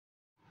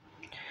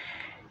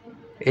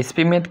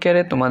HP math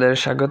কেয়ারে তোমাদের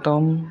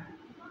স্বাগতম।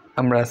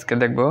 আমরা আজকে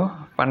দেখব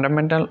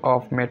ফান্ডামেন্টাল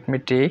অফ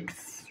ম্যাথমেটিক্স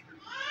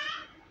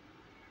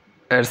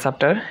এর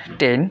chapter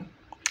 10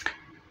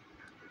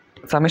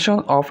 summation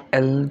of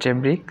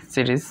algebraic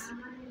series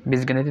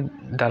বীজগণিত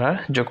ধারার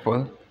যোগফল।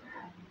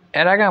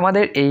 এর আগে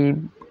আমাদের এই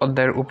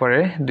অধ্যায়ের উপরে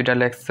দুইটা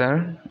লেকচার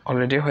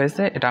অলরেডি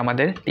হয়েছে। এটা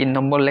আমাদের 3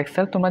 নম্বর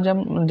লেকচার। তোমরা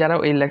যারা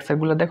এই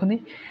লেকচারগুলো দেখোনি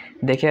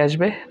দেখে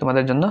আসবে,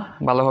 তোমাদের জন্য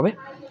ভালো হবে।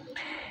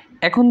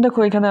 এখন দেখো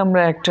এখানে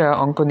আমরা একটা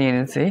অঙ্ক নিয়ে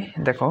নিয়েছি।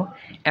 দেখো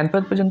n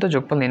পদ পর্যন্ত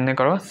যোগফল নির্ণয়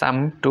করো, সাম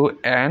টু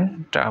n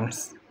টার্মস।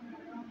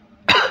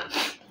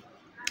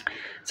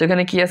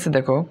 সেখানে কি আছে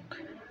দেখো,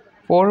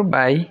 4/2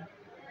 ×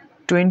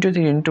 3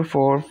 ×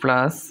 4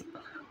 প্লাস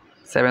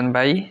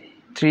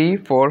 7/3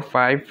 4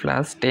 5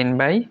 প্লাস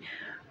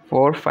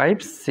 10/4 5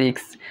 6।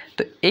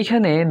 তো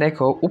এইখানে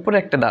দেখো উপরে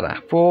একটা দ্বারা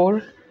 4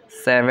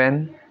 7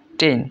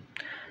 10,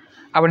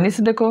 আবার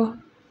নিচে দেখো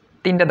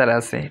তিনটা দ্বারা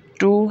আছে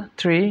 2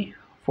 3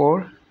 4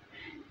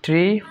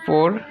 3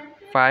 4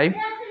 5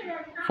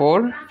 4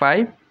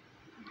 5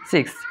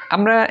 6।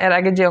 আমরা এর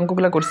আগে যে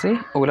অঙ্কগুলো করছি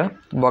ওগুলা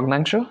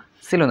ভগ্নাংশ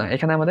ছিল না,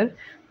 এখানে আমাদের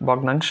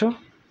ভগ্নাংশ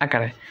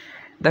আকারে।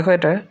 দেখো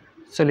এটা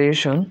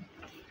সলিউশন।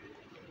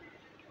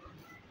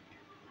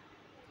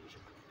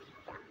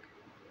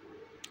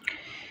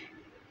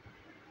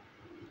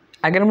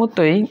 আগের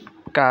মতোই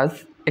কাজ,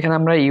 এখানে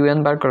আমরা un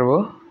বার করব।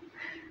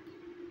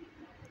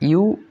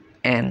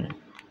 un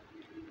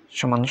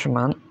সমান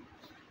সমান,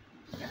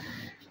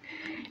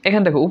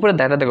 এখানে দেখো উপরে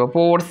দ্বারা দেখো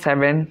 4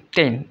 7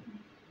 10,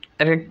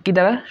 এটা কি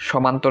দ্বারা?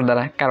 সমান্তর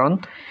দ্বারা। কারণ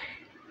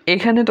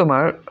এখানে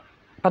তোমার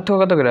পার্থক্য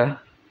কত করে?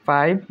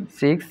 5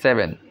 6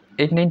 7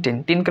 8 9 10,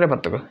 3 করে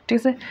পার্থক্য, ঠিক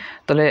আছে?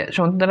 তাহলে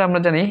সমান্তর দ্বারা আমরা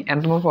জানি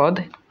nতম পদ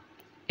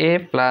a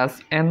plus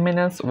n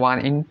minus 1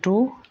 into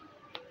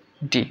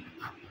D.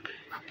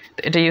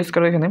 এটা ইউজ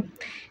করো। এখানে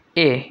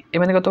এ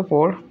মানে কত?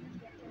 4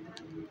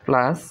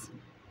 plus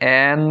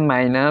n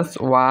minus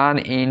 1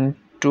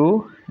 into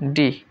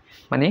D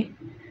মানে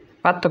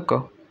পার্থক্য,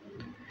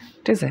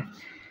 ঠিক আছে?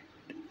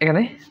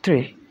 এখানে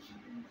 3।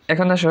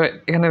 এখন আসো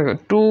এখানে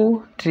 2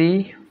 3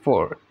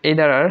 4, এই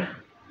দ্বারার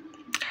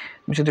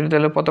বিষয়টি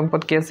তাহলে প্রথম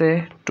পদ কি আছে?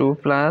 2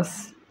 প্লাস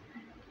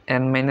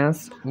n মাইনাস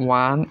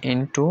 1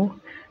 ইন্টু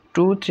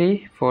 2 3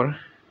 4,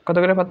 কত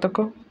করে পার্থক্য?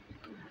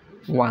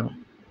 1।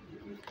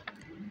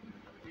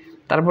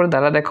 তারপরে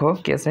দ্বারা দেখো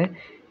কি আছে?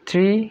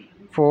 3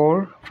 4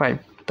 5,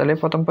 তাহলে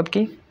প্রথম পদ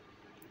কি?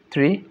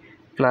 3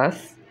 প্লাস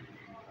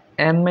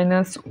n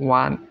মাইনাস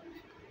 1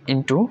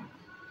 ইন্টু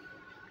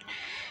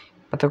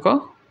পার্থক্য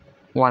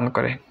 1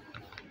 করে।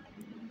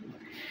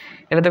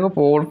 এটা দেখো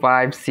 4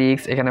 5 6,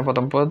 এখানে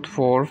প্রথম পদ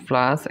 4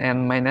 প্লাস n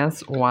মাইনাস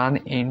 1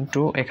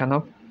 ইন্টু এখানেও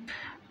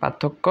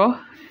পার্থক্য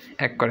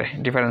 1 করে,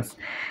 ডিফারেন্স।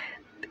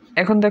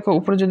 এখন দেখো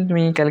উপরে যদি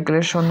তুমি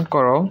ক্যালকুলেশন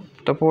করো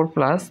তো 4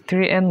 প্লাস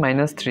 3n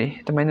মাইনাস 3,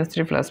 তো মাইনাস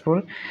 3 প্লাস 4,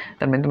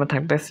 তার মানে তোমার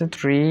থাকতে আছে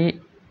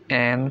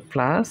 3n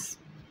প্লাস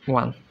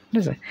 1, ঠিক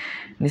আছে?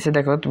 নিচে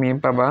দেখো তুমি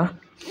পাবা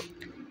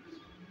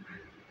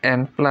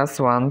n প্লাস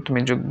 1, তুমি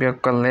যোগ বিয়োগ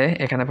করলে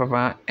এখানে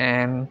পাবা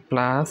n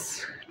প্লাস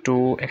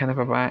 2, এখানে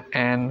পাবা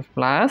n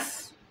প্লাস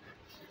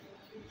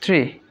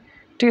 3,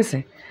 ঠিক আছে?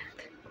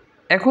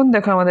 এখন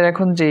দেখো আমাদের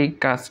এখন যেই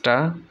কাজটা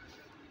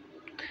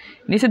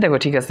নিচে দেখো,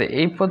 ঠিক আছে,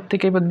 এই পদ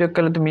থেকে এই পদ বিয়োগ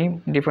করলে তুমি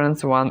ডিফারেন্স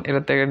 1,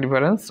 এটার থেকে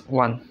ডিফারেন্স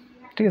 1,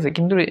 ঠিক আছে?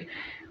 কিন্তু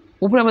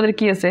উপরে আমাদের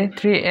কি আছে?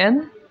 3n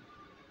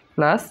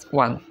প্লাস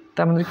 1, তা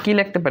আমাদের কি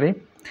লিখতে পারি?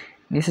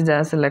 নিচে যা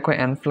আছে লেখো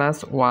n plus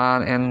 1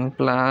 n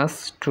plus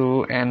 2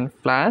 n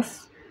plus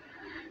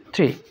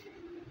 3।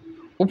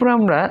 উপরে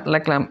আমরা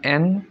লিখলাম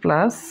n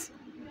প্লাস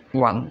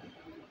 1।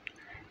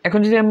 এখন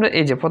যদি আমরা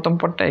এই যে প্রথম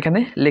পদটা এখানে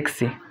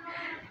লিখছি,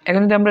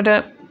 এখন যদি আমরা এটা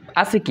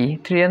আছে কি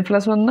 3n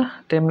প্লাস 1 না,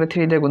 তো আমরা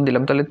 3 দিয়ে গুণ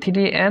দিলাম, তাহলে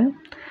 3n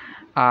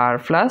আর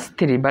প্লাস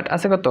 3, বাট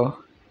আছে কত?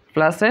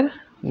 প্লাসের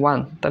 1,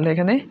 তাহলে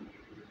এখানে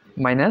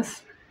মাইনাস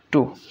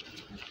 2,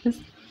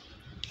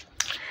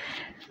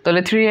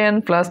 তাহলে 3n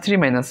প্লাস 3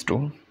 মাইনাস 2,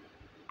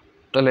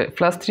 তাহলে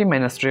প্লাস 3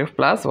 মাইনাস 2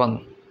 প্লাস 1,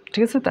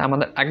 ঠিক আছে? তা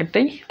আমাদের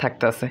আগেরটাই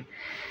থাকতে আছে।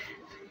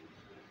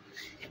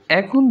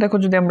 এখন দেখো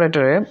যদি আমরা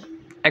এটা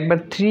একবার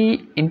 3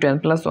 ইন্টু n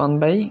প্লাস 1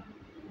 বাই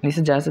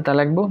নিচে যা আছে তা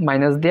লিখবো,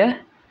 মাইনাস দিয়ে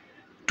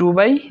 2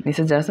 বাই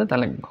নিচে যা আছে তা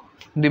লিখবো,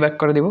 2 ভাগ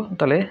করে দিব।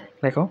 তাহলে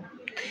দেখো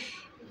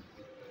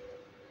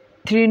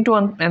 3 ইন্টু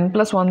n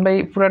প্লাস 1 বাই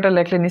পুরাটা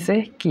লেখলে নিচে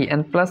কি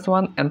n প্লাস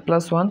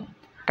 1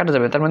 কাটা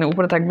যাবে, তার মানে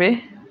উপরে থাকবে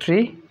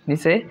 3,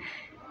 নিচে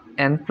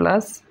n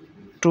plus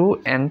 2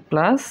 n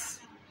plus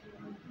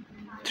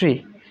 3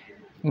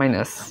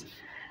 minus,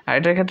 আর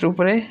এটার ক্ষেত্রে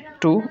উপরে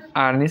 2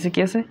 আর নিচে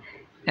কি আছে?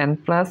 n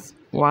plus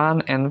 1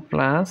 n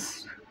plus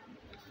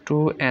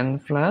 2 n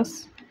plus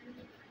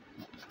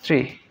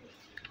 3।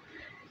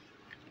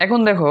 এখন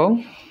দেখো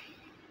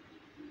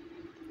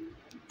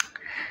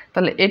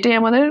তাহলে এটাই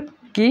আমাদের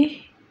কি?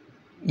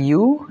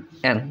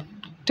 un,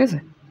 ঠিক আছে?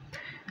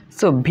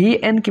 সো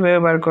vn কীভাবে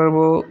বার করব?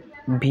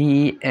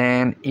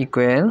 vn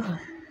ইকুয়াল,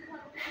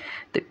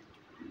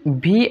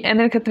 vn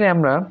এর ক্ষেত্রে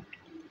আমরা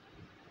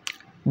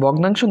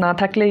ভগ্নাংশ না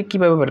থাকলে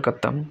কীভাবে বার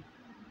করতাম?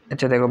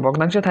 আচ্ছা দেখো,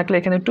 ভগ্নাংশ থাকলে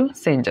এখানে একটু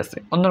চেঞ্জ আছে,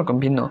 অন্যরকম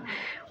ভিন্ন।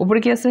 উপরে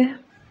কি আছে?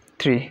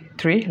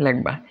 3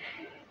 লিখবা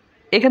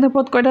এখানে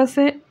পদ কয়টা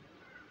আছে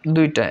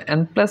দুইটা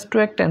n+2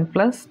 একটা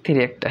n+3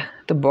 একটা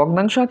তো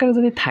ভগ্নাংশ আকারে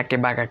যদি থাকে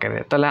ভাগ আকারে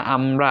তাহলে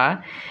আমরা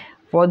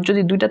পদ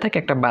যদি দুইটা থাকে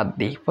একটা বাদ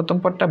দিই প্রথম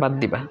পদটা বাদ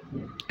দিবা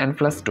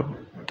n+2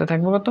 তো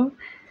থাকবে কত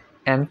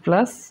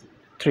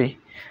n+3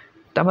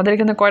 তো আমাদের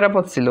এখানে কয়টা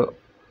পদ ছিল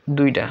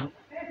দুইটা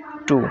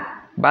 2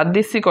 বাদ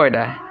দিচ্ছি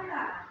কয়টা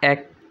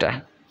একটা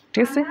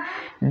ঠিক আছে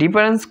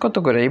ডিফারেন্স কত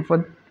করে এই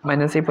পদ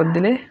মাইনাস এই পদ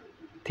দিলে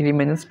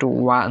 3 - 2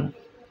 1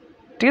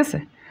 ঠিক আছে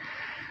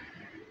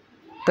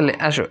তাহলে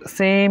আসো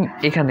সেম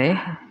এখানে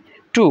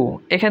 2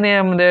 এখানে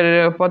আমাদের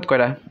পদ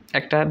কয়টা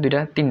একটা দুইটা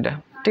তিনটা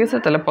ঠিক আছে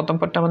তাহলে প্রথম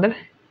পদটা আমাদের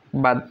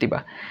বাদ দিবা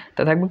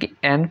তা থাকবে কি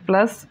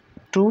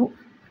n+2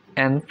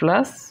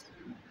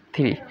 n+3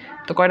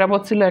 তো কয়টা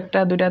পদ ছিল একটা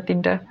দুইটা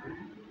তিনটা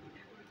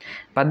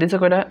বাদ দিছো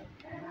কয়টা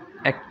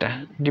একটা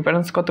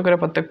ডিফারেন্স কত করে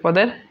প্রত্যেক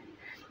পদের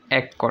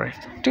এক করে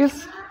ঠিক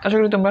আছে আশা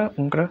করি তোমরা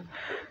অঙ্কটা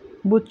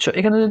বুঝছো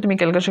এখানে যদি তুমি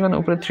ক্যালকুলেশন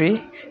উপরে 3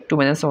 2 -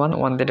 1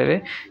 1 দিয়ে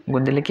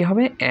গুণ দিলে কি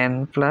হবে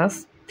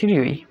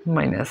n+3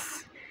 মাইনাস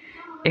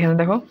এখানে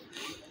দেখো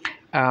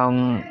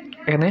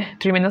এখানে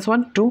 3 -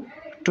 1 2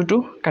 2 2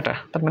 কাটা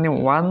তার মানে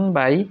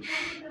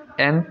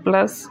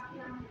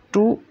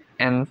 1/n+2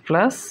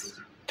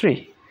 n+3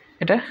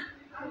 এটা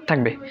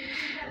থাকবে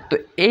তো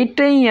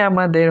এইটাই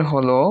আমাদের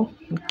হলো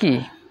কি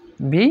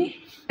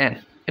bn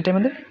এটা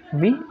আমাদের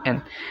bn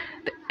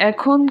তো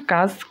এখন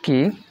কাজ কি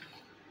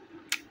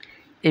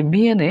এই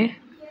bn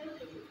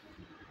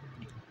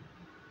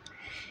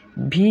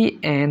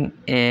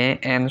এ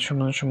n = 0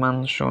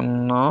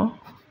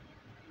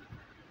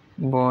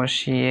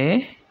 বসিয়ে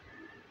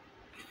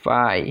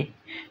পাই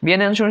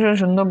bn n =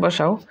 0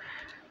 বসাও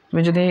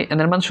তুমি যদি n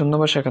এর মান 0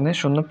 বসাও এখানে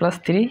 0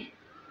 + 3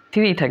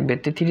 3 থাকবে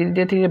 3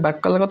 দিয়ে 3 ভাগ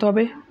করলে কত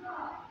হবে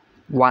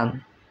 1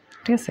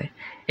 ঠিক আছে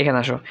এখানে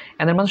আসো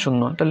n এর মান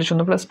 0 তাহলে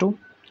 0 + 2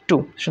 2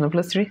 0 +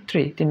 3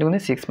 3 3 ×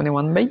 6 মানে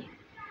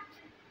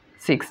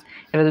 1/6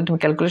 এটা যদি তুমি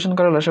ক্যালকুলেশন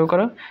করো লসাগু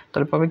করো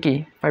তাহলে পাবে কি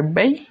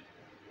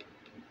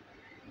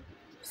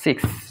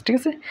 5/6 ঠিক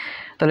আছে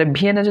তাহলে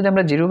vn এ যদি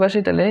আমরা 0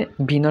 বসাই তাহলে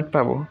v0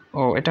 পাবো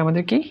ও এটা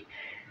আমাদের কি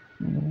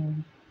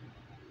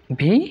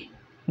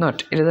v0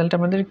 এর রেজাল্ট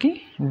আমাদের কি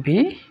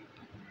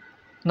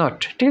v0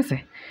 ঠিক আছে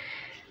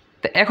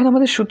তো এখন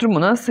আমাদের সূত্র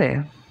মনে আছে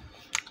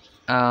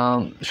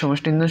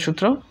সমষ্টি নির্ণয়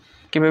সূত্র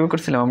কিভাবে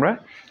করছিলাম আমরা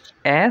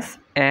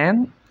Sn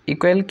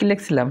ইকুয়াল কি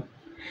লিখছিলাম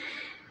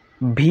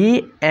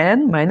Vn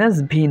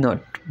 - V0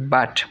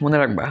 বাট মনে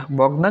রাখবা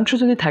ভগ্নাংশ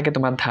যদি থাকে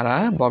তোমার ধারা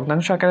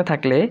ভগ্নাংশ আকারে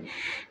থাকলে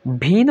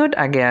V0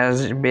 আগে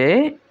আসবে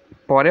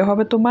পরে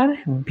হবে তোমার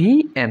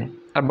Vn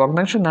আর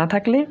ভগ্নাংশ না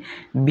থাকলে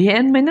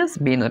Vn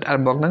 - V0 আর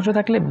ভগ্নাংশ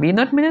থাকলে V0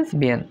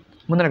 - Vn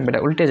মনে রাখবে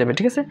এটা উল্টে যাবে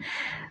ঠিক আছে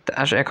তো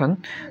আসো এখন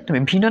তুমি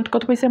V0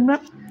 কত পাইছি আমরা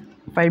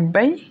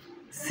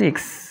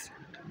 5/6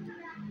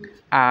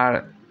 আর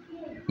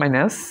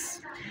মাইনাস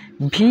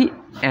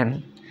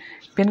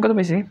vn কত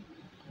পাইছি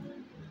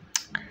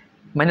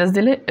মাইনাস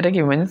দিলে এটা কি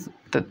মাইনাস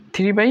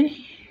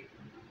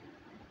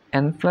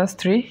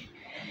 3/n+3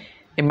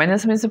 এই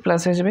মাইনাস মাইনাসে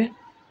প্লাস হয়ে যাবে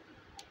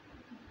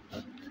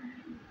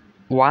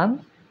 1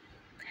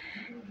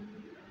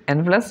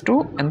 n+2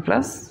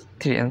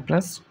 n+3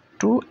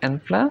 n+2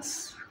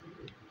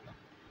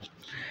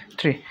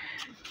 n+3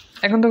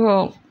 এখন দেখো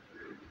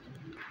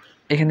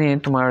এখানে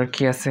তোমার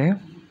কি আছে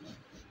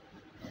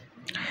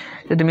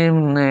যদি তুমি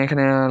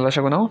এখানে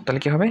লসাগু নাও তাহলে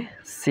কি হবে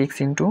 6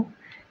 ×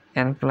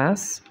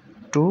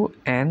 n+2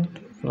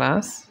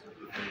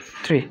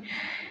 n+3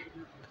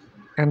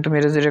 এখন তুমি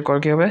এটা যেটা কর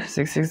কি হবে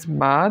 6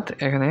 বাদ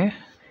এখানে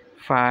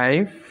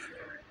 5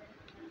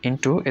 ×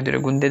 এদের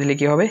গুণ দিয়ে দিলে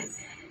কি হবে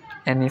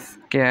n²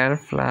 +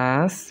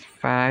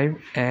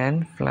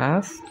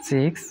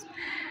 5n+6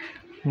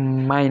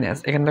 মাইনাস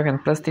এখানে দেখো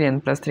n+3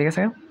 n+3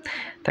 গেছে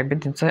থাকবে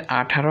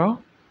 318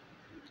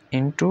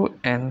 ×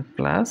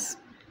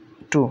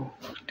 n+2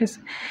 ঠিক আছে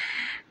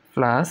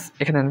প্লাস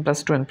এখানে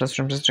n+2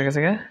 n+2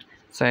 গেছে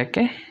 6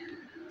 কে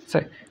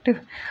 6 ঠিক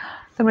আছে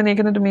তার মানে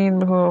এখানে তুমি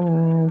দেখো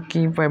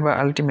কি পাইবা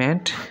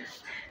আলটিমেট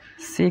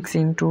 6 ×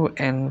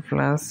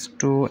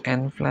 n+2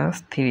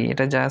 n+3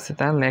 এটা যা আছে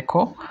তা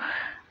লেখো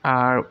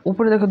আর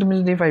উপরে দেখো তুমি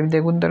যদি 5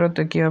 দিয়ে গুণ করো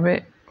তো কি হবে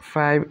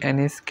 5n²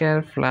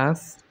 +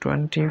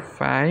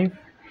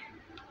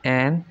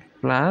 25n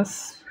প্লাস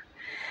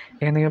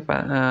এখানে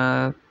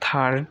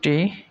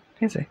 30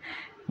 ঠিক আছে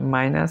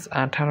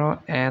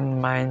 -18n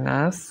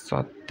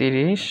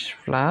 -36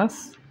 প্লাস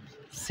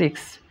 6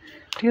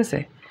 ঠিক আছে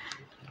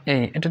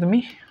এই এটা তুমি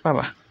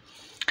পাবা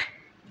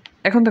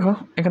এখন দেখো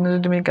এখানে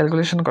যদি তুমি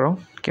ক্যালকুলেশন করো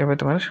কি হবে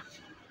তোমার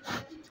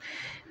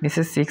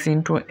নিচে 6 ×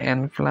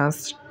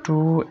 n+2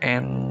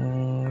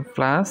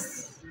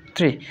 n+3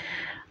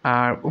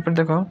 আর উপরে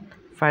দেখো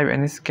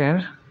 5n²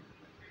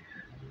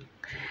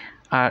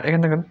 আর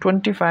এখানে দেখো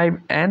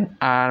 25n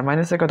আর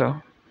মাইনাসে কত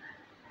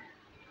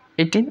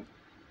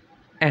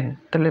 18n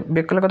তাহলে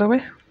বিয়োগ করলে কত হবে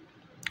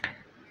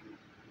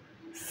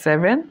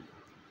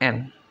 7n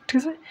ঠিক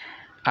আছে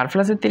আর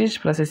প্লাসে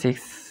 30 প্লাসে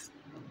 6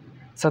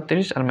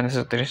 36 আর মাইনাস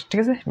 36 ঠিক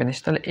আছে 22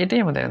 তাহলে এটাই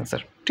আমাদের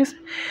অ্যান্সার ঠিক আছে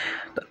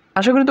তো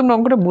আশা করি তোমরা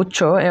অঙ্কটা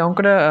বুঝছো এই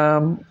অঙ্কটা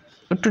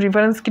একটু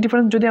ডিফারেন্স কি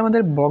ডিফারেন্স যদি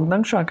আমাদের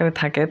ভগ্নাংশ আকারে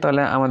থাকে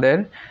তাহলে আমাদের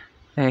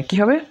কি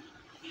হবে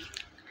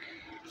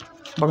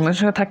ভগ্নাংশ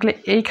থাকলে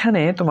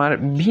এইখানে তোমার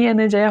vn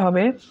এ যায়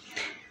হবে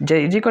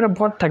যে কটা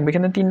পদ থাকবে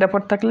এখানে 3টা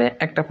পদ থাকলে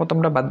একটা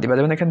প্রথমটা বাদ দিবা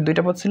যেমন এখানে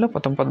 2টা পদ ছিল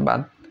প্রথম পদ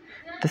বাদ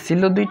তো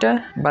ছিল 2টা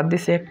বাদ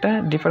দিছি একটা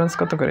ডিফারেন্স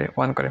কত করে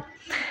 1 করে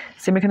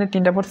সেম এখানে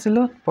 3টা পদ ছিল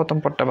প্রথম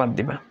পদটা বাদ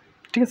দিবা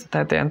ঠিক আছে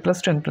তাই n+2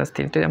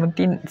 n+3 তো আমার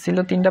 3 ছিল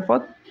 3টা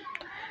পদ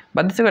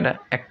বাদ দিছে কয়টা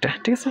একটা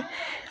ঠিক আছে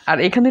আর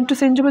এখানে একটু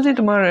চেঞ্জ হবে যে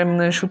তোমার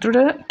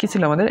সূত্রটা কি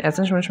ছিল আমাদের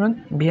এসএন সমান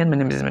vn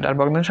ম্যানেজমেন্ট আর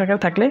ভগ্নাংশ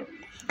আকারে থাকলে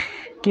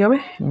কি হবে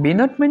b0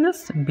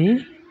 -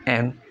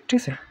 vn ঠিক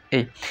আছে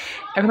এই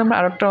এখন আমরা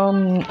আরেকটা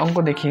অঙ্ক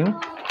দেখি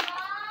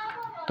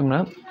তোমরা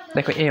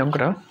দেখো এই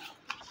অঙ্কটা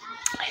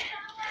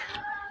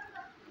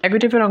একই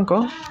টাইপের অঙ্ক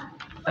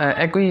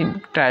একই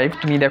টাইপ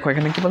তুমি দেখো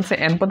এখানে কি বলছে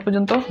n পদ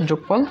পর্যন্ত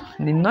যোগফল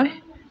নির্ণয়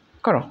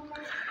করো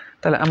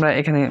তাহলে আমরা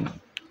এখানে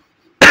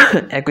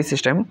একই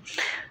সিস্টেম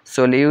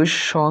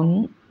সলিউশন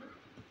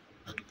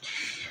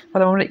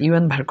তাহলে আমরা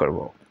un বের করব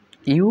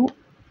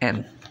un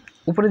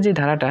উপরে যে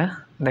ধারাটা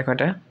দেখো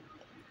এটা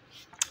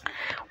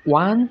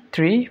 1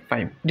 3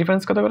 5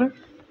 ডিফারেন্স কত করে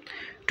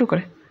 2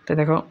 করে তাই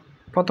দেখো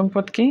প্রথম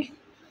পদ কি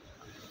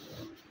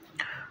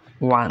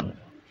 1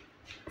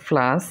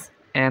 প্লাস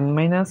n -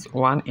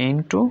 1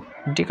 ইনটু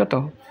d কত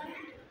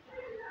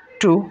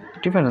 2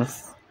 ডিফারেন্স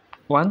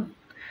 1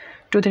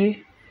 2 3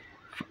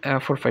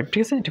 4 5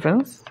 ঠিক আছে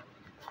ডিফারেন্স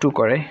 2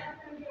 করে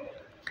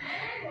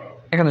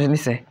এখন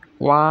নিচে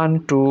 1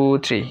 2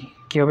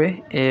 3 কি হবে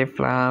a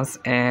plus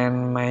n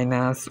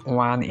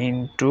 - 1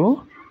 into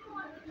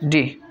d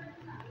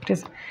ঠিক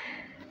আছে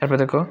তারপর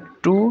দেখো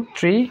 2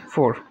 3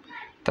 4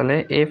 তাহলে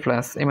a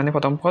প্লাস এ মানে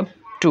প্রথম পদ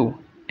 2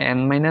 n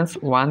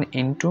 - 1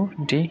 ইনটু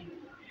d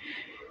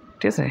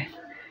ঠিক আছে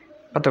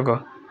পার্থক্য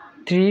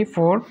 3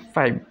 4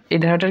 5 এই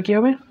ধারাটার কি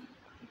হবে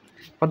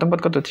প্রথম পদ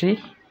কত 3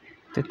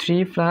 তো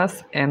 3 plus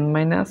n -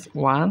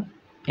 1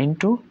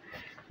 into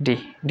d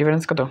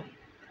difference কত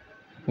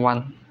 1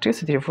 ঠিক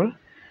আছে 3 4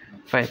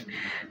 5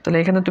 তাহলে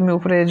এখানে তুমি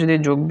উপরে যদি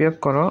যোগ বিয়োগ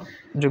করো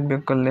যোগ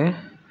বিয়োগ করলে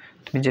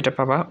তুমি যেটা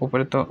পাবা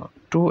উপরে তো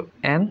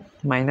 2n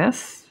মাইনাস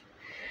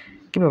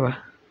কি পাবা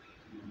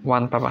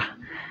 1 পাবা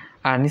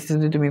আর নিচে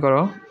যদি তুমি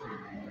করো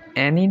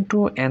n into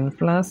n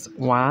plus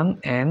 1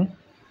 n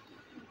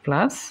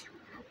plus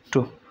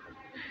 2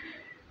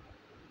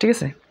 ঠিক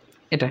আছে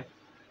এটা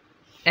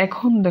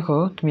এখন দেখো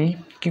তুমি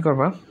কি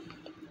করবা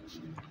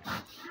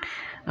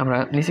আমরা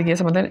নিচে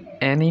গিয়েছে আমাদের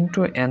n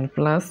into n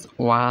plus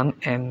 1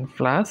 n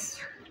plus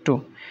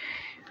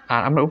 2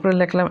 আর আমরা উপরে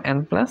লিখলাম n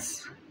প্লাস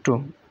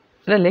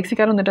 2 এটা লেখছি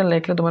কারণ এটা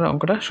লিখলে তোমার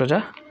অঙ্কটা সোজা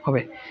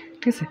হবে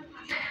ঠিক আছে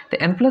তো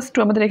n প্লাস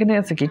 2 আমাদের এখানে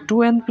আছে কি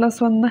 2n প্লাস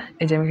 1 না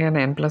এই যে আমি এখানে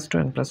n প্লাস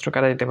 2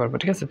 কাটা দিতে পারবো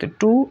ঠিক আছে তো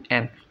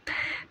 2n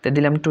তো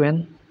দিলাম 2n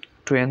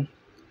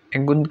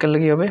এক গুণ করলে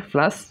কি হবে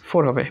প্লাস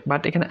 4 হবে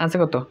বাট এখানে আছে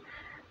কত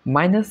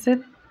মাইনাসের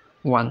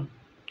 1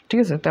 ঠিক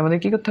আছে তো আমাদের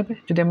কি করতে হবে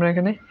যদি আমরা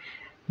এখানে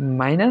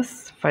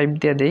 -5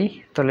 দিয়ে দেই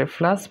তাহলে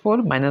 +4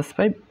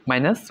 -5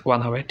 -1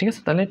 হবে ঠিক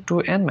আছে তাহলে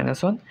 2n -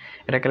 1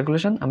 এটা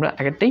ক্যালকুলেশন আমরা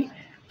আগেরটাই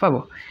পাবো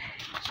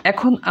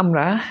এখন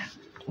আমরা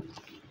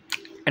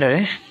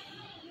এটারে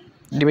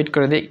ডিভাইড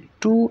করে দেই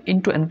 2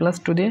 * n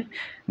 + 2 দিয়ে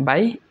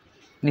বাই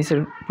নিচের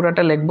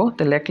পুরোটা লিখবো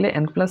তো লিখলে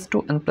n +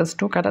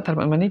 2 কাটা তার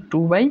মানে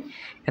 2 বাই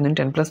n *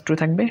 n + 2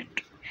 থাকবে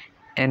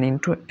n *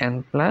 n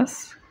 +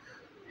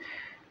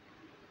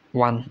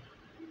 1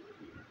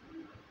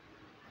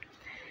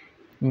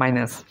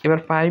 মাইনাস এবার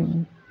 5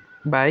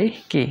 বাই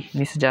কি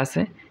নিচে যা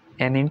আছে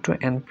n *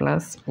 n +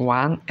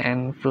 1 n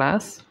 +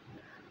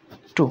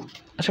 2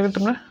 আশা করি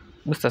তোমরা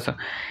বুঝতেছো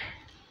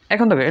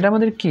এখন দেখো এটা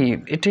আমাদের কি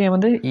এটাই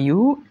আমাদের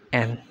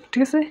un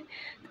ঠিক আছে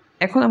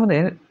এখন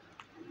আমাদের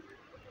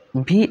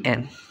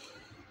vn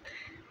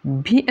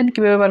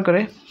কিভাবে ব্যবহার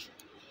করে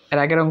এর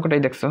আগের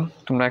অঙ্কটাই দেখছো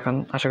তোমরা এখন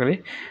আশা করি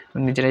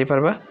নিজেরাই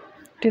পারবা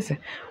ঠিক আছে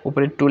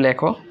উপরে 2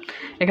 লেখো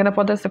এখানে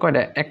পদ আছে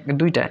কয়টা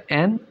দুইটা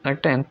n আর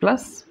একটা n +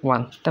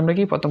 1 তো আমরা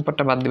কি প্রথম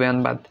পদটা বাদ দিবে n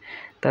বাদ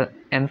তার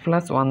n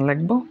 + 1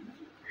 লিখবো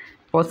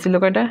পদ ছিল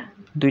কয়টা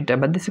দুইটা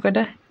বাদ দিছি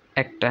কয়টা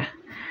একটা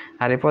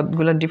আর এই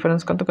পদগুলোর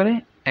ডিফারেন্স কত করে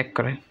 1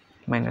 করে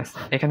মাইনাস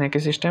এখানে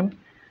একই সিস্টেম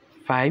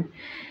 5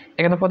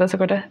 এখানে পদ আছে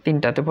কয়টা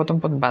তিনটা তো প্রথম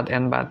পদ বাদ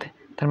n বাদ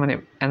তার মানে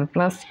n +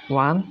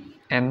 1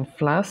 n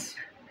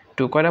 +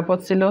 2 কয়টা পদ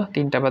ছিল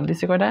তিনটা বাদ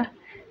দিছি কয়টা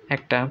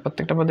একটা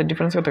প্রত্যেকটা পদের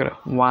ডিফারেন্স কত করে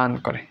 1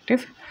 করে ঠিক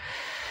আছে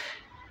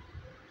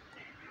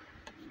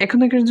এখন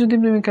যদি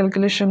তুমি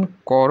ক্যালকুলেশন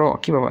করো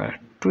কি পাবা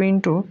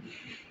 2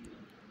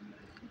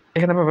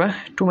 এখানে পাবা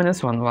 2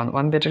 - 1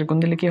 1 দিয়ে এটার গুণ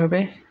দিলে কি হবে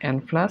n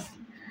 +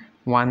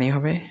 1ই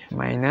হবে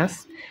মাইনাস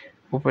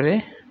উপরে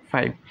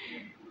 5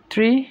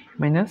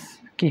 3 মাইনাস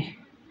কি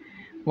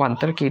 1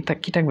 তার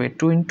কি থাকবে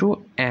 2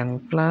 * n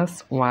 +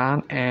 1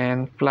 n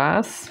 +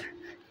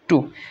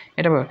 2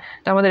 এটা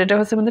তো আমাদের এটা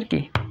হচ্ছে আমাদের কি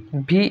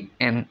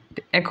vn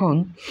এখন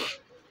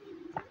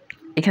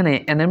এখানে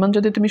n এর মান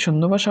যদি তুমি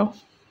শূন্য বসাও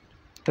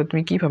তো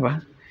তুমি কি পাবা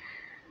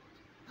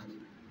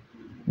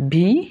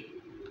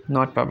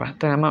v0 পাবা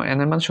তো আমরা n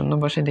এর মান শূন্য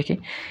বসে দেখি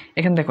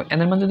এখানে দেখো n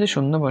এর মান যদি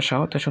শূন্য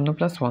বসাও তো 0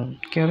 + 1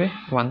 কি হবে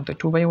 1 তো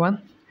 2/1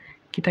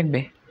 কি থাকবে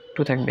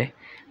 2 থাকবে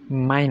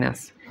মাইনাস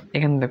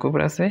এখানে দেখো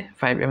উপরে আছে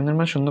 5 এমন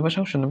মান শূন্য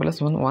বসাও 0 +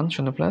 1 1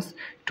 0 +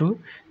 2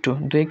 2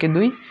 2 একে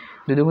 2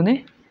 2 দুগুণে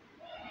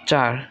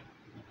 4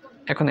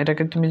 এখন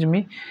এটাকে তুমি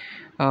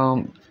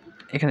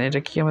এখানে এটা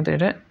কি আমাদের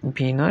এটা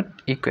v0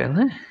 ইকুয়াল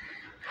হ্যাঁ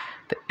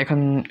তো এখন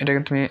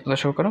এটাকে তুমি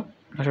লসাগু করো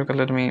লসাগু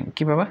করলে তুমি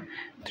কি পাবা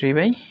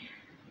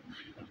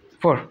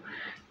 3/4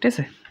 ঠিক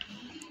আছে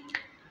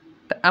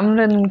তা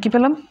আমরা কি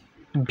পেলাম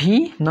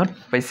v0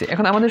 পাইছি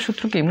এখন আমাদের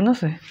সূত্র কি মনে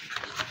আছে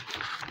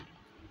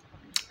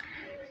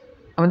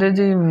আমাদের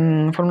যে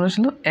ফর্মুলা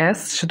ছিল s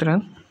সুতরাং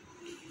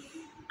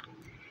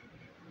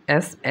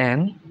sn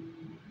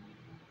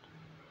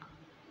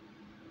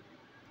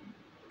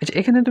আচ্ছা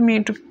এখানে তুমি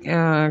একটু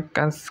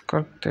কাজ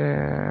করতে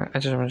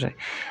আচ্ছা সমস্যা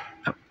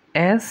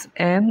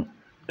sn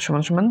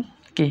সমান সমান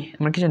কি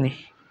আমরা কি জানি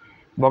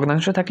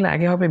ভগ্নাংশ থাকলে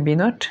আগে হবে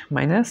b0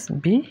 মাইনাস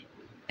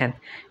bn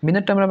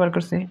b0টা আমরা বার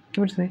করছি কি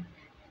বলছি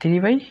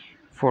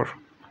 3/4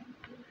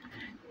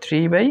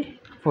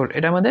 3/4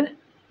 এটা আমাদের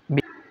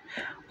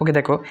ওকে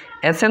দেখো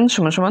sn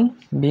সমান সমান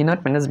b0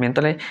 মাইনাস bn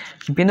তাহলে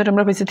b0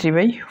 আমরা পেয়েছি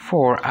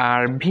 3/4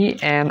 আর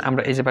bn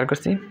আমরা এই যে বার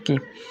করছি কি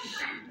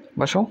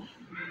বসাও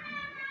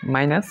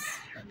মাইনাস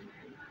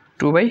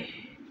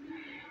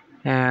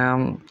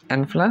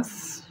 2/n প্লাস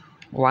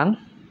 1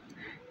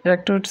 এটা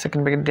একটু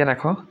সেকেন্ড ব্র্যাকেট দিয়ে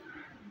রাখো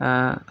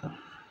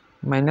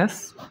minus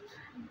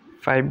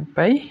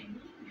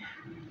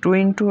 5/2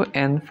 into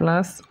n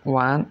plus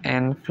 1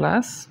 n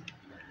plus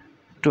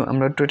 2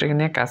 আমরা 2টাকে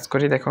নিয়ে কাজ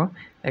করি দেখো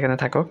এখানে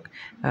থাকুক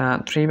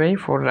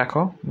 3/4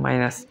 রাখো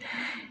মাইনাস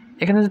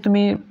এখানে যদি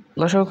তুমি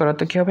লসাগু করো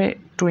তো কী হবে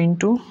 2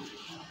 ইন্টু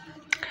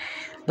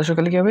লসাগু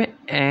করলে কী হবে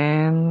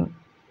n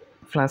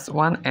প্লাস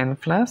 1 n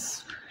প্লাস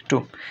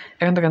 2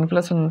 এখন তো n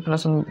প্লাস 1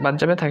 প্লাস 1 বাদ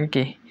যাবে থাকে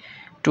কি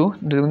 2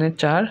 2 গুণে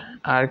 4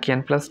 আর কি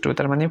n প্লাস 2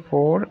 তার মানে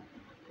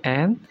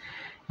 4n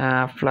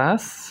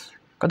প্লাস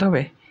কত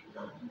হবে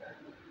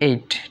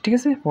 8 ঠিক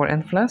আছে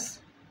 4n প্লাস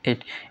 8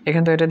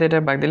 এখান তো এটা দিয়ে এটা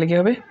ভাগ দিলে কী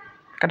হবে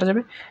কাটা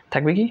যাবে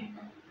থাকবে কি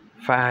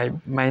 5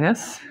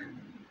 মাইনাস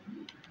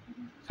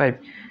 5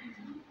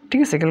 ঠিক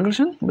আছে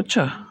ক্যালকুলেশন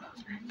বুঝছো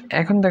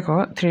এখন দেখো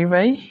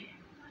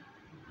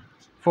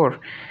 3/4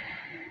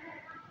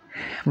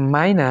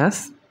 মাইনাস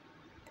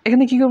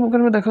এখানে কী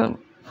করবো দেখো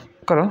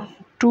করো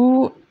 2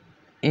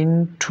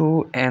 into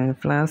n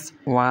plus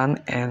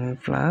 1n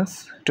plus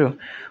 2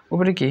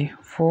 উপরে কি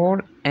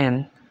 4n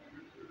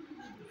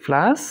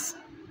প্লাস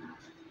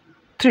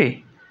 3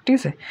 ঠিক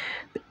আছে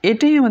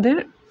এটাই আমাদের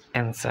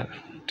অ্যান্সার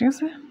ঠিক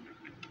আছে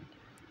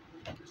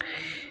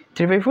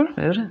 3/4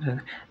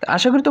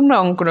 আশা করি তোমরা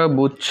অঙ্কটা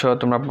বুঝছো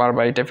তোমরা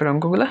পারবা এই টাইপের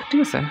অঙ্কগুলো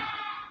ঠিক আছে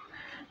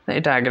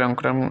এটা আগের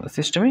অঙ্কটার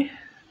সিস্টেমই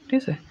ঠিক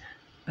আছে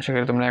আশা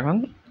করি তোমরা এখন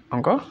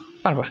অঙ্ক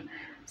পারবা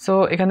সো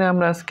এখানে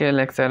আমরা আজকে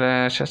লেকচার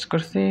শেষ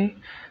করছি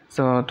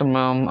সো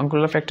তোমরা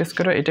অঙ্কগুলো প্র্যাকটিস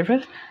করো এই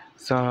টাইপের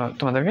সো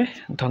তোমাদেরকে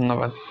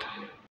ধন্যবাদ